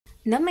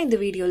நம்ம இந்த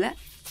வீடியோவில்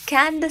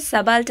கேன் த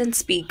சபால்டன்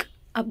ஸ்பீக்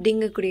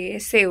அப்படிங்கக்கூடிய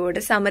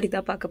எஸ்ஸேவோட சம்மரி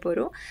தான் பார்க்க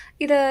போகிறோம்.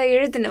 இதை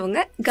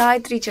எழுதினவங்க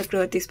காயத்ரி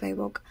சக்கரவர்த்தி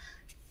ஸ்பைவாக்.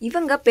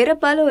 இவங்க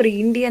பிறப்பால் ஒரு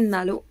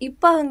இந்தியன்னாலும்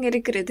இப்போ அவங்க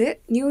இருக்கிறது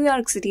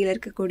நியூயார்க் சிட்டியில்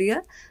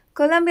இருக்கக்கூடிய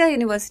கொலம்பியா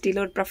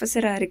யூனிவர்சிட்டியில் ஒரு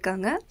ப்ரொஃபஸராக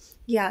இருக்காங்க.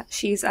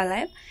 She is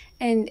alive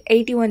and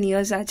 81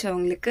 years ஆச்சு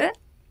அவங்களுக்கு.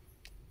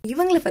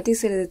 இவங்களை பற்றி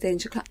சிறிது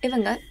தெரிஞ்சுக்கலாம்.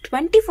 இவங்க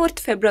 24th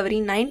February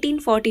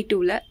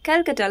 1942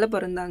 கல்கட்டாவில்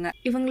பிறந்தாங்க.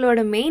 இவங்களோட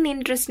மெயின்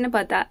இன்ட்ரெஸ்ட்னு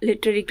பார்த்தா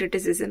literary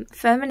criticism,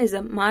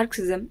 feminism,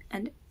 Marxism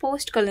and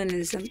post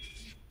colonialism.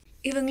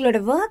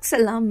 இவங்களோட ஒர்க்ஸ்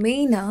எல்லாம்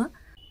மெயினாக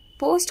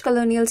போஸ்ட்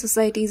கலோனியல்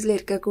சொசைட்டிஸில்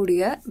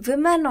இருக்கக்கூடிய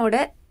விமனோட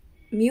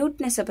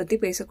மியூட்னஸை பற்றி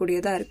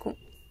பேசக்கூடியதாக இருக்கும்.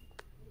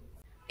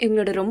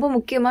 இவங்களோட ரொம்ப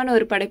முக்கியமான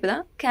ஒரு படைப்பு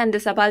தான் கேன்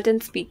த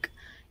சபால்டன் ஸ்பீக்.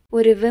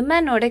 ஒரு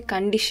விமனோட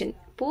கண்டிஷன்,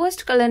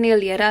 போஸ்ட்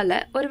கலோனியல் எரால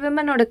ஒரு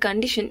விமனோட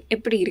கண்டிஷன்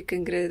எப்படி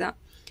இருக்குங்கிறது தான்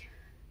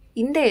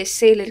இந்த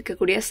எஸ்ஸேல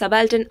இருக்கக்கூடிய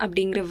சபால்டன்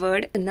அப்படிங்கிற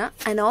வேர்டுன்னா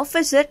an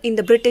officer in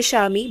the British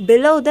army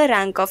below the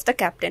rank of the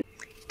captain.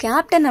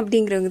 Captain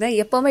அப்படிங்கிறவங்க தான்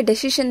எப்போவுமே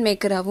டெசிஷன்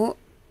மேக்கராகவும்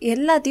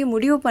எல்லாத்தையும்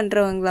முடிவு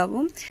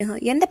பண்ணுறவங்களாகவும்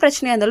எந்த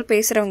பிரச்சனையாக இருந்தாலும்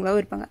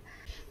பேசுகிறவங்களாகவும் இருப்பாங்க.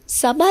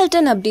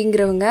 சபால்டன்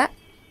அப்படிங்கிறவங்க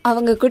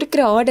அவங்க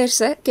கொடுக்குற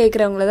ஆர்டர்ஸை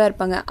கேட்குறவங்கள தான்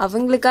இருப்பாங்க.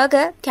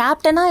 அவங்களுக்காக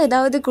கேப்டனாக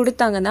ஏதாவது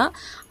கொடுத்தாங்கன்னா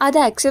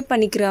அதை அக்செப்ட்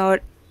பண்ணிக்கிற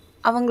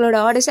அவங்களோட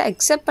ஆர்டர்ஸை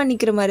அக்செப்ட்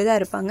பண்ணிக்கிற மாதிரி தான்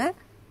இருப்பாங்க.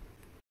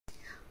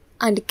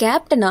 அண்ட்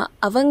கேப்டனாக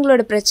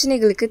அவங்களோட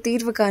பிரச்சனைகளுக்கு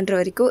தீர்வு காண்ற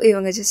வரைக்கும்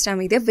இவங்க ஜஸ்ட்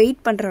அமைதியாக வெயிட்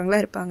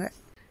பண்ணுறவங்களா இருப்பாங்க.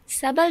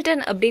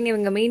 சபால்டன் அப்படின்னு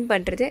இவங்க மெயின்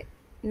பண்ணுறது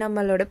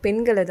நம்மளோட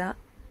பெண்களை தான்.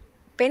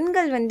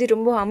 பெண்கள்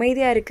ரொம்ப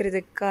அமைதியாக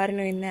இருக்கிறதுக்கு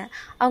காரணம் என்ன?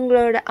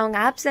 அவங்க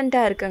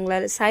ஆப்சண்ட்டாக இருக்காங்களா,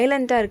 இல்லை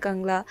சைலண்ட்டாக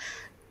இருக்காங்களா,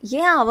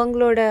 ஏன்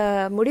அவங்களோட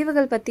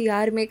முடிவுகள் பற்றி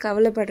யாருமே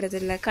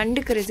கவலைப்படுறதில்ல,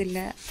 கண்டுக்கிறதில்ல,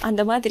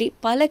 அந்த மாதிரி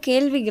பல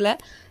கேள்விகளை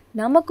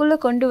நமக்குள்ளே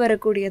கொண்டு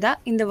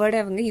வரக்கூடியதாக இந்த வேர்டை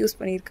அவங்க யூஸ்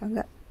பண்ணியிருக்காங்க.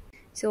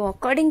 ஸோ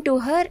அக்கார்டிங் டு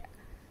ஹர்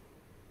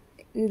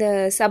இந்த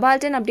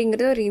சபால்டன்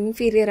அப்படிங்கிறது ஒரு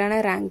இன்ஃபீரியரான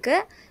ரேங்க்கு.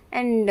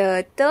 அண்ட்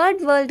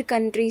தேர்ட் வேர்ல்டு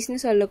கண்ட்ரீஸ்னு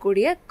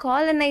சொல்லக்கூடிய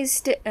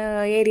காலனைஸ்டு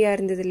ஏரியா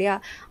இருந்தது இல்லையா,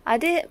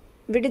 அது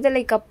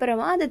விடுதலைக்கு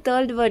அப்புறமா அது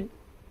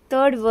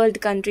தேர்ட்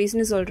வேர்ல்டு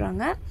கண்ட்ரீஸ்னு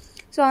சொல்கிறாங்க.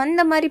 ஸோ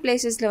அந்த மாதிரி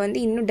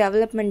பிளேசஸில் இன்னும்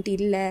டெவலப்மெண்ட்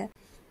இல்லை,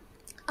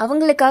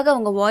 அவங்களுக்காக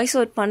அவங்க வாய்ஸ்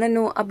அவுட்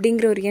பண்ணணும்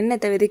அப்படிங்கிற ஒரு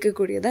எண்ணத்தை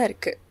விதைக்கக்கூடியதாக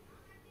இருக்குது.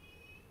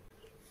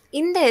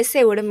 இந்த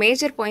எஸ்ஸேவோட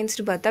மேஜர்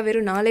பாயிண்ட்ஸ்னு பார்த்தா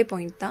வெறும் 4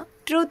 பாயிண்ட் தான்.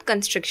 ட்ரூத்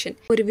கன்ஸ்ட்ரக்ஷன்,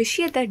 ஒரு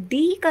விஷயத்தை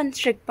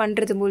டீகன்ஸ்ட்ரக்ட்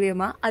பண்ணுறது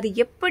மூலயமா அது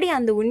எப்படி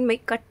அந்த உண்மை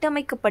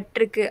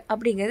கட்டமைக்கப்பட்டிருக்கு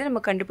அப்படிங்கிறத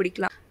நம்ம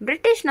கண்டுபிடிக்கலாம்.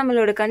 பிரிட்டிஷ்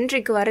நம்மளோட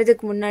கண்ட்ரிக்கு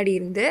வர்றதுக்கு முன்னாடி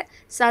இருந்து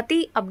சதி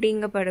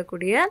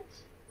அப்படிங்கப்படக்கூடிய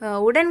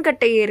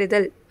உடன்கட்டை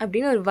ஏறுதல்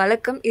அப்படின்னு ஒரு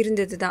வழக்கம்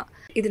இருந்தது தான்.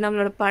 இது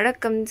நம்மளோட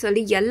பழக்கம்னு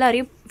சொல்லி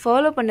எல்லாரையும்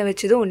ஃபாலோ பண்ண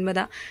வச்சதும்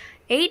உண்மைதான்.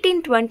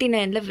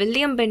 1829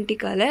 வில்லியம்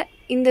பென்டிக்கால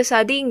இந்த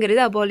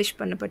சதிங்கிறது அபாலிஷ்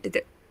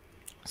பண்ணப்பட்டது.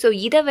 ஸோ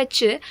இதை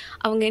வச்சு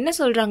அவங்க என்ன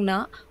சொல்கிறாங்கன்னா,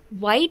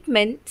 white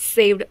men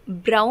saved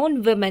brown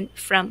women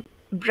from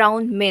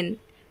brown men.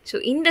 So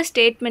இந்த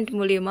ஸ்டேட்மெண்ட்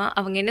மூலிமா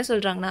அவங்க என்ன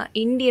சொல்கிறாங்கன்னா,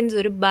 இந்தியன்ஸ்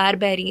ஒரு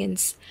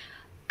பார்பேரியன்ஸ்,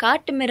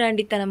 காட்டு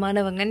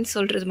மிராண்டித்தனமானவங்கன்னு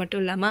சொல்கிறது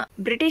மட்டும் இல்லாமல்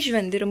பிரிட்டிஷ்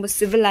ரொம்ப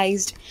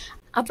சிவிலைஸ்ட்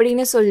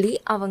அப்படின்னு சொல்லி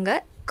அவங்க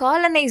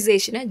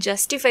காலனைசேஷனை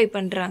ஜஸ்டிஃபை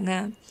பண்ணுறாங்க.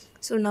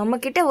 ஸோ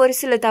நம்மக்கிட்ட ஒரு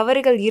சில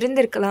தவறுகள்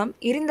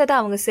இருந்ததை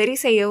அவங்க சரி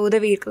செய்ய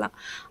உதவி இருக்கலாம்.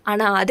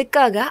 ஆனால்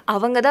அதுக்காக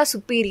அவங்க தான்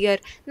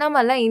சுப்பீரியர்,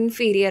 நம்மெல்லாம்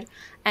இன்ஃபீரியர்,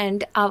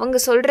 அண்ட் அவங்க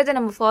சொல்கிறத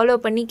நம்ம ஃபாலோ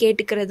பண்ணி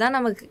கேட்டுக்கிறது தான்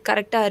நமக்கு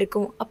கரெக்டாக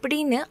இருக்கும்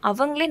அப்படின்னு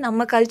அவங்களே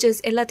நம்ம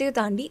கல்ச்சர்ஸ் எல்லாத்தையும்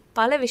தாண்டி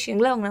பல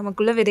விஷயங்களை அவங்க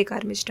நமக்குள்ளே விதைக்க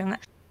ஆரம்பிச்சிட்டாங்க.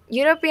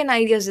 யூரோப்பியன்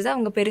ஐடியாஸ் தான்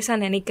அவங்க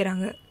பெருசாக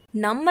நினைக்கிறாங்க.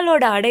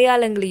 நம்மளோட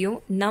அடையாளங்களையும்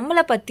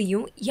நம்மளை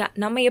பற்றியும்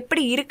நம்ம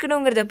எப்படி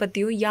இருக்கணுங்கிறத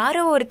பற்றியும்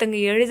யாரோ ஒருத்தங்க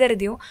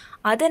எழுதுறதையும்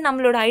அதை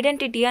நம்மளோட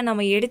ஐடென்டிட்டியாக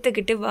நம்ம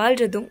எடுத்துக்கிட்டு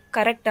வாழ்கிறதும்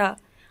கரெக்டாக,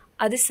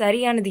 அது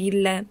சரியானது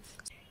இல்லை.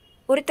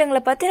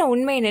 ஒருத்தங்களை பற்றின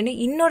உண்மை என்னன்னு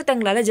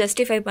இன்னொருத்தங்களால்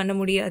ஜஸ்டிஃபை பண்ண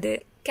முடியாது.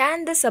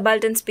 Can the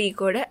subaltern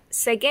ஸ்பீக்கோட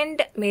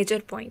second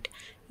major point,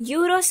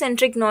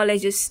 யூரோசென்ட்ரிக்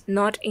knowledge is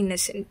not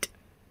Innocent.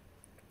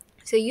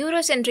 So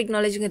யூரோசென்ட்ரிக்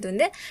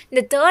நாலேஜுங்கிறது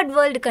இந்த தேர்ட்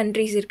வேர்ல்டு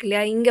கண்ட்ரிஸ் இருக்கு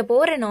இல்லையா, இங்கே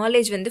போகிற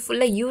நாலேஜ்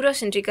ஃபுல்லாக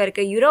யூரோசென்ட்ரிக்காக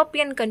இருக்குது.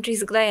 யூரோப்பியன்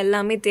கண்ட்ரீஸுக்கு தான்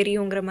எல்லாமே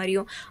தெரியுங்கிற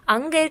மாதிரியும்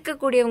அங்கே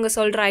இருக்கக்கூடியவங்க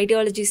சொல்கிற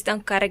ஐடியாலஜிஸ்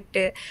தான்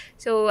கரெக்டு.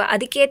 ஸோ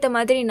அதுக்கேற்ற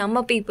மாதிரி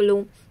நம்ம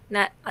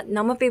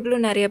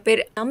பீப்புளும் நிறைய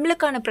பேர்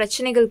நம்மளுக்கான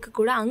பிரச்சனைகளுக்கு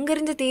கூட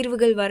அங்கேருந்து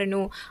தீர்வுகள்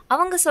வரணும்,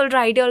 அவங்க சொல்கிற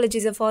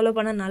ஐடியாலஜிஸை ஃபாலோ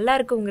பண்ண நல்லா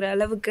இருக்குங்கிற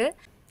அளவுக்கு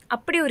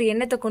அப்படி ஒரு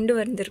எண்ணத்தை கொண்டு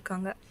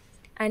வந்திருக்காங்க.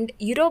 அண்ட்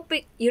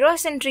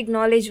யூரோசென்ட்ரிக்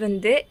நாலேஜ்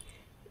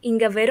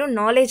இங்கே வெறும்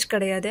நாலேஜ்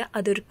கிடையாது,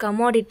 அது ஒரு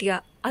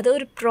கமாடிட்டியாக, அது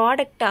ஒரு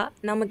ப்ராடக்டாக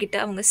நம்மக்கிட்ட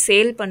அவங்க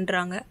சேல்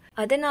பண்ணுறாங்க.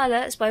 அதனால்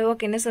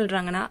ஸ்பைவாக் என்ன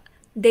சொல்கிறாங்கன்னா,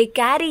 they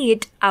carry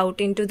it out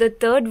into the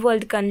third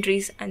world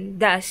countries and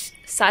thus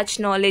such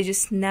knowledge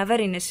is never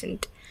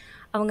innocent.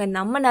 அவங்க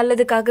நம்ம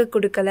நல்லதுக்காக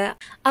கொடுக்கல,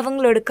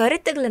 அவங்களோட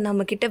கருத்துக்களை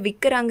நம்மக்கிட்ட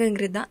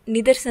விற்கிறாங்கங்கிறது தான்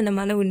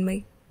நிதர்சனமான உண்மை.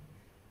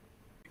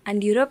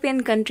 அண்ட்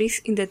யூரோப்பியன் கண்ட்ரீஸ்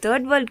இந்த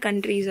தேர்ட் வேர்ல்ட்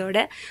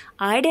கண்ட்ரீஸோட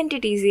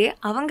ஐடென்டிட்டிஸையே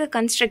அவங்க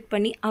கன்ஸ்ட்ரக்ட்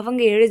பண்ணி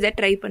அவங்க எழுத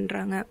ட்ரை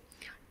பண்ணுறாங்க.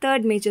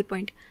 Third major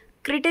point,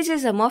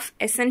 criticism of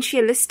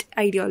எசென்ஷியலிஸ்ட்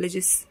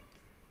ideologies.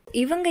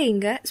 இவங்க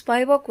இங்கே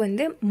ஸ்பைவாக்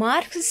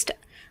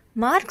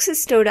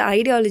மார்க்சிஸ்டோட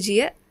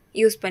ஐடியாலஜியை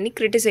யூஸ் பண்ணி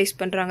கிரிட்டிசைஸ்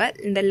பண்ணுறாங்க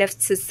இந்த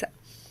லெஃப்டிஸ்ட்டை.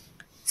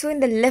 ஸோ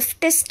இந்த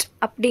லெஃப்டிஸ்ட்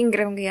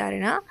அப்படிங்கிறவங்க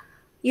யாருன்னா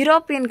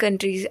யூரோப்பியன்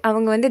கண்ட்ரீஸ்.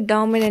 அவங்க வந்து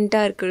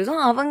டாமினண்ட்டாக இருக்கிறதும்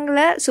அவங்கள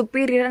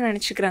சுப்பீரியராக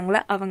நினச்சிக்கிறாங்களா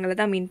அவங்கள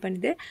தான் மீன்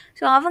பண்ணுது.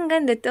 ஸோ அவங்க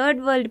இந்த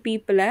தேர்ட் வேர்ல்டு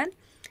பீப்புளை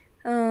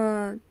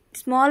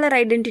ஸ்மாலர்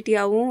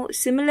ஐடென்டிட்டியாகவும்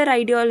சிமிலர்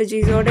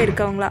ஐடியாலஜிஸோடு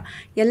இருக்கவங்களா,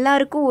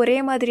 எல்லாருக்கும் ஒரே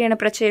மாதிரியான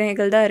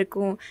பிரச்சனைகள் தான்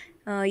இருக்கும்,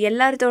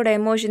 எல்லாத்தோட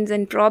எமோஷன்ஸ்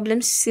அண்ட்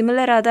ப்ராப்ளம்ஸ்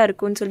சிமிலராக தான்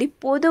இருக்கும்னு சொல்லி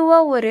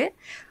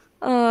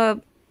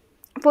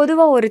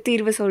பொதுவாக ஒரு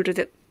தீர்வு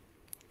சொல்கிறது.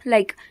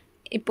 லைக்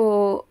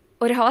இப்போது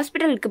ஒரு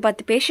ஹாஸ்பிட்டலுக்கு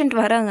 10 பேஷண்ட்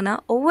வராங்கன்னா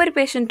ஒவ்வொரு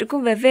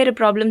பேஷண்ட்டுக்கும் வெவ்வேறு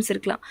ப்ராப்ளம்ஸ்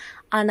இருக்கலாம்.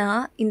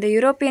 ஆனால் இந்த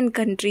யூரோப்பியன்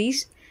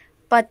கண்ட்ரீஸ்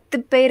 10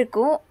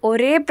 பேருக்கும்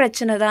ஒரே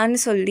பிரச்சனை தான்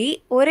சொல்லி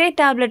ஒரே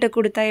டேப்லெட்டை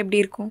கொடுத்தா எப்படி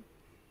இருக்கும்?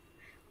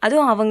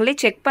 அதுவும் அவங்களே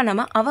செக்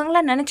பண்ணாமல்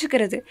அவங்களா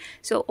நினச்சிக்கிறது.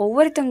 ஸோ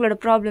ஒவ்வொருத்தவங்களோட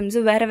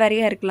ப்ராப்ளம்ஸும் வேறு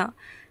வேறையாக இருக்கலாம்.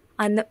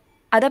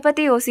 அதை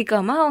பற்றி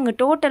யோசிக்காமல் அவங்க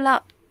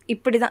டோட்டலாக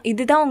இப்படி தான்,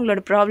 இதுதான்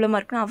அவங்களோட ப்ராப்ளமாக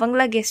இருக்குன்னு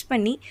அவங்களா கெஸ்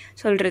பண்ணி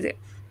சொல்கிறது.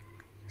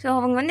 ஸோ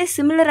அவங்க வந்து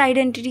சிமிலர்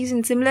ஐடென்டிட்டிஸ்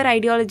அண்ட் சிமிலர்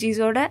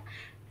ஐடியாலஜிஸோட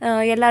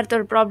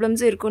எல்லாத்தோட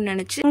ப்ராப்ளம்ஸும் இருக்குன்னு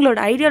நினச்சி அவங்களோட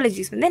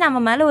ஐடியாலஜிஸ் வந்து நம்ம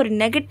மேலே ஒரு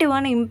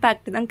நெகட்டிவான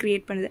இம்பேக்ட் தான்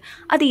க்ரியேட் பண்ணுது.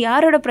 அது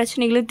யாரோட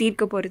பிரச்சனைகளும்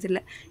தீர்க்க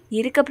போகிறதில்ல,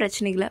 இருக்க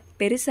பிரச்சனைகளை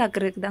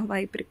பெருசாக்குறதுக்கு தான்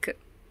வாய்ப்பு இருக்குது.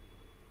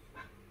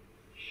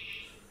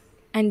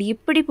 அண்ட்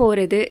இப்படி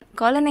போகிறது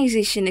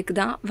காலனைசேஷனுக்கு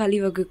தான்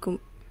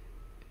வழிவகுக்கும்.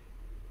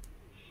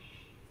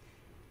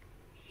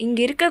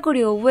 இங்கே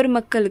இருக்கக்கூடிய ஒவ்வொரு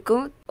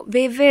மக்களுக்கும்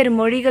வெவ்வேறு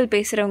மொழிகள்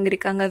பேசுகிறவங்க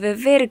இருக்காங்க,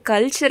 வெவ்வேறு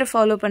கல்ச்சரை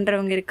ஃபாலோ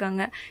பண்ணுறவங்க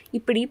இருக்காங்க.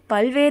 இப்படி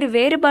பல்வேறு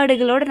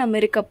வேறுபாடுகளோடு நம்ம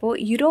இருக்கப்போ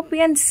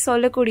யூரோப்பியன்ஸ்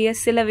சொல்லக்கூடிய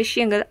சில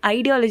விஷயங்கள்,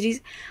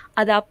 ஐடியாலஜிஸ்,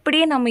 அதை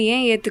அப்படியே நம்ம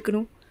ஏன்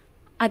ஏற்றுக்கணும்,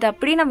 அதை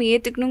அப்படியே நம்ம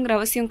ஏற்றுக்கணுங்கிற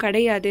அவசியம்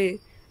கிடையாது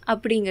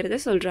அப்படிங்கிறத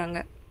சொல்கிறாங்க.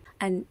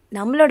 அண்ட்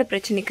நம்மளோட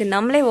பிரச்சனைக்கு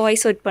நம்மளே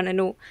வாய்ஸ் அவுட்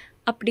பண்ணணும்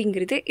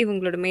அப்படிங்கிறது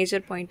இவங்களோட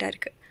மேஜர் பாயிண்ட்டாக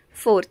இருக்குது.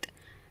 4th,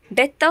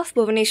 death of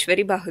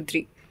Bhuvaneswari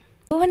பாகுத்ரி.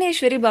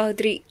 Bhuvaneswari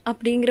பாகுத்ரி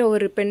அப்படிங்கிற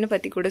ஒரு பெண்ணை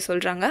பற்றி கூட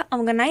சொல்கிறாங்க.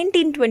 அவங்க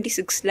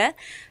 1926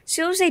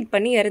 சூசைட்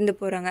பண்ணி இறந்து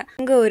போகிறாங்க.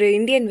 அவங்க ஒரு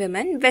இந்தியன்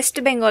விமன், வெஸ்ட்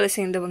பெங்காலை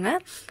சேர்ந்தவங்க.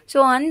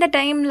 ஸோ அந்த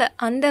டைமில்,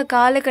 அந்த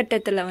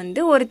காலகட்டத்தில்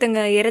வந்து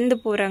ஒருத்தங்க இறந்து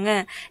போகிறாங்க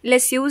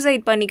இல்லை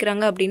சூசைட்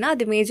பண்ணிக்கிறாங்க அப்படின்னா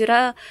அது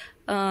மேஜராக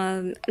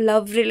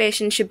லவ்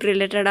ரிலேஷன்ஷிப்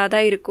ரிலேட்டடாக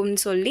தான் இருக்கும்னு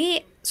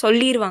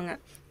சொல்லிடுவாங்க.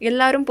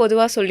 எல்லாரும்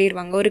பொதுவாக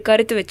சொல்லிடுவாங்க, ஒரு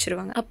கருத்து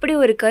வச்சுருவாங்க. அப்படி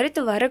ஒரு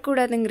கருத்து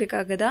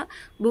வரக்கூடாதுங்கிறதுக்காக தான்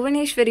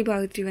புவனேஸ்வரி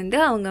பாகுத்ரி வந்து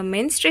அவங்க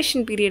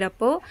மென்ஸ்ட்ரேஷன் பீரியட்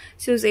அப்போது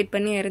சூசைட்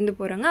பண்ணி இறந்து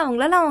போகிறாங்க.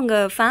 அவங்களால அவங்க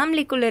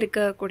ஃபேமிலிக்குள்ளே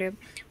இருக்கக்கூடிய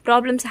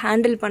ப்ராப்ளம்ஸ்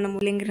ஹேண்டில் பண்ண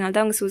முடியலைங்கிறனால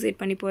தான் அவங்க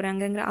சூசைட் பண்ணி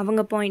போகிறாங்கங்கிற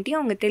அவங்க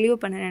பாயிண்ட்டையும் அவங்க தெளிவு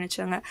பண்ண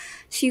நினச்சாங்க.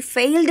 She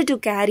failed to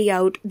carry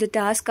out the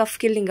task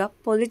of killing a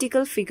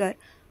political figure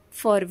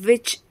for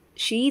which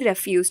she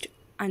refused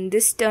and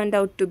this turned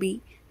out to be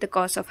the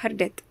cause of her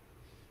death.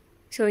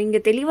 So இங்கே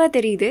தெளிவாக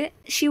தெரியுது,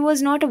 she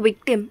was not a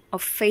victim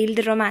of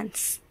failed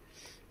romance.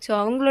 So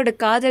அவங்களோட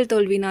காதல்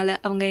தோல்வினால்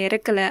அவங்க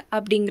இறக்கலை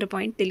அப்படிங்கிற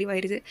point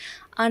தெளிவாயிருது.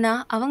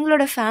 ஆனால்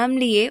அவங்களோட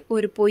ஃபேமிலியே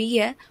ஒரு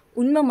பொய்யை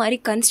உண்மை மாதிரி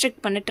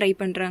கன்ஸ்ட்ரக்ட் பண்ண ட்ரை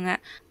பண்ணுறாங்க.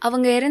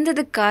 அவங்க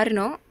இறந்ததுக்கு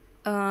காரணம்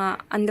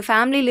அந்த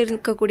ஃபேமிலியில்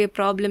இருக்கக்கூடிய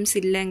ப்ராப்ளம்ஸ்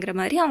இல்லைங்கிற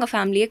மாதிரி அவங்க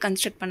ஃபேமிலியை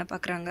கன்ஸ்ட்ரக்ட் பண்ண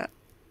பார்க்குறாங்க.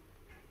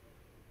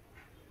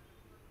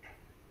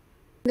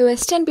 இந்த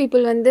வெஸ்டர்ன்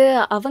பீப்புள் வந்து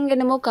அவங்க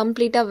என்னமோ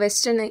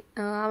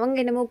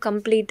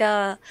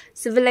கம்ப்ளீட்டாக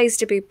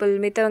சிவிலைஸ்டு பீப்புள்,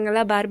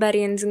 மித்தவங்கெல்லாம்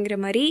பார்பாரியன்ஸுங்கிற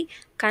மாதிரி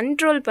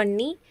கண்ட்ரோல்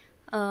பண்ணி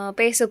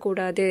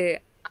பேசக்கூடாது,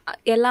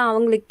 எல்லாம்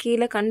அவங்களுக்கு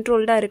கீழே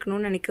கண்ட்ரோல்டாக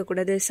இருக்கணும்னு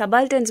நினைக்கக்கூடாது,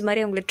 சபால்டன்ஸ்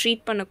மாதிரி அவங்கள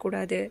ட்ரீட்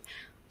பண்ணக்கூடாது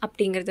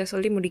அப்படிங்கிறத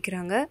சொல்லி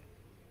முடிக்கிறாங்க.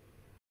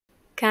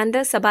 கேன்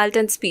த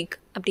சபால்டன் ஸ்பீக்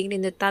அப்படிங்கிற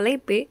இந்த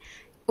தலைப்பே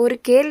ஒரு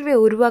கேள்வியை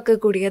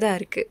உருவாக்கக்கூடியதாக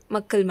இருக்குது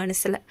மக்கள்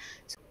மனசில்.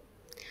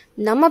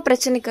 நம்ம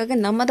பிரச்சனைக்காக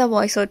நம்ம தான்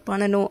வாய்ஸ் அவுட்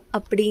பண்ணணும்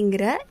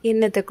அப்படிங்கிற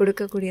எண்ணத்தை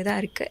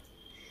கொடுக்கக்கூடியதாக இருக்குது.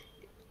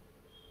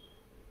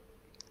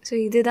 ஸோ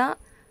இதுதான்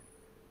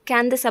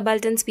கேன் த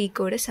சபால்டன்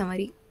ஸ்பீக்கோட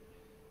சமரி.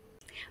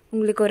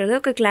 உங்களுக்கு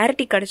ஓரளவுக்கு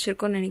கிளாரிட்டி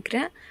கிடச்சிருக்கும்னு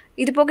நினைக்கிறேன்.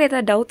 இது போக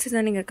ஏதாவது டவுட்ஸ்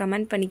தான் நீங்கள்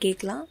கமெண்ட் பண்ணி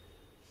கேட்கலாம்.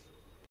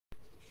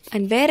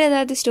 அண்ட் வேறு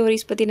ஏதாவது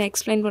ஸ்டோரிஸ் பற்றி நான்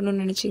எக்ஸ்பிளைன்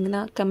பண்ணணும்னு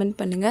நினச்சிங்கன்னா கமெண்ட்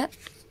பண்ணுங்கள்.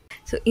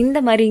 ஸோ இந்த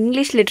மாதிரி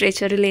இங்கிலீஷ்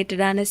லிட்ரேச்சர்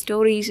ரிலேட்டடான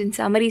ஸ்டோரிஸ் அண்ட்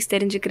சமரிஸ்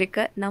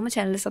தெரிஞ்சுக்கிறதுக்கு நம்ம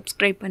சேனலை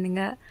சப்ஸ்கிரைப்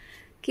பண்ணுங்கள்.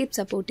 Keep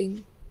supporting.